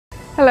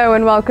Hello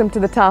and welcome to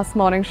the TAS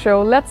Morning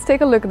Show. Let's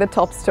take a look at the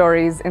top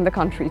stories in the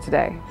country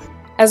today.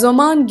 As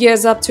Oman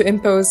gears up to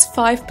impose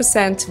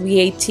 5%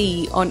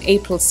 VAT on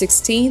April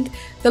 16th,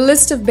 the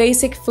list of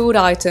basic food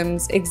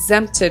items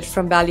exempted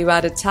from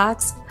value-added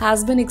tax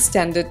has been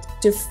extended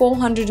to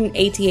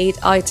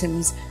 488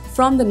 items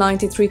from the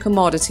 93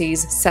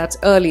 commodities set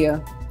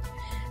earlier.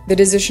 The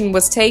decision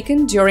was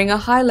taken during a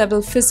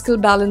high-level Fiscal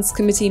Balance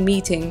Committee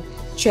meeting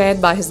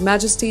chaired by His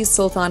Majesty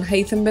Sultan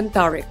Haytham bin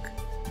Tariq.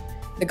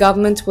 The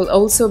government will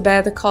also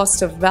bear the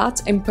cost of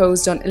VAT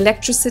imposed on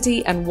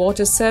electricity and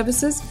water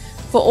services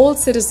for all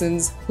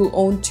citizens who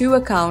own 2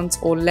 accounts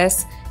or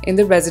less in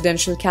the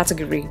residential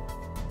category.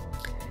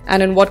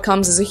 And in what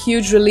comes as a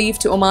huge relief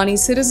to Omani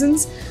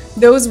citizens,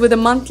 those with a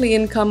monthly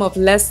income of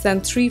less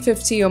than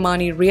 350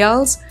 Omani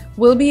riyals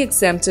will be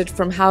exempted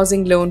from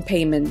housing loan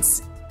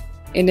payments.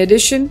 In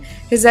addition,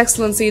 His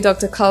Excellency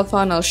Dr.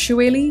 Khalfan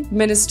Al-Shuwaili,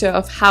 Minister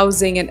of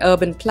Housing and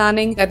Urban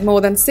Planning, that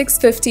more than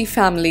 650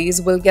 families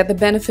will get the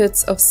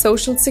benefits of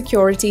Social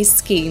Security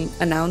scheme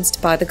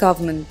announced by the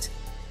government.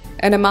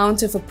 An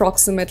amount of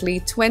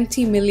approximately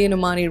 20 million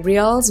Omani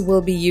riyals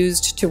will be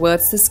used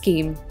towards the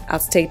scheme,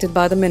 as stated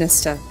by the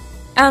minister.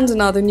 And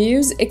in other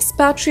news,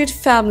 expatriate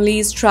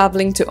families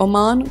travelling to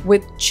Oman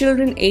with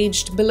children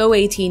aged below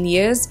 18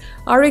 years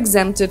are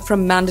exempted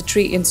from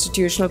mandatory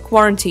institutional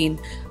quarantine,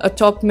 a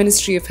top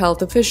Ministry of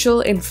Health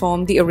official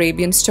informed the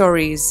Arabian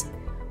Stories.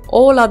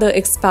 All other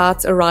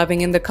expats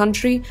arriving in the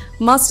country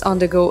must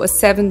undergo a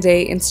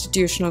 7-day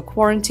institutional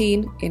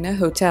quarantine in a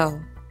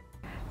hotel.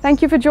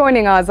 Thank you for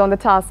joining us on the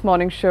TAS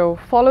Morning Show.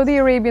 Follow the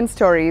Arabian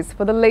Stories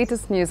for the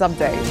latest news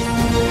updates.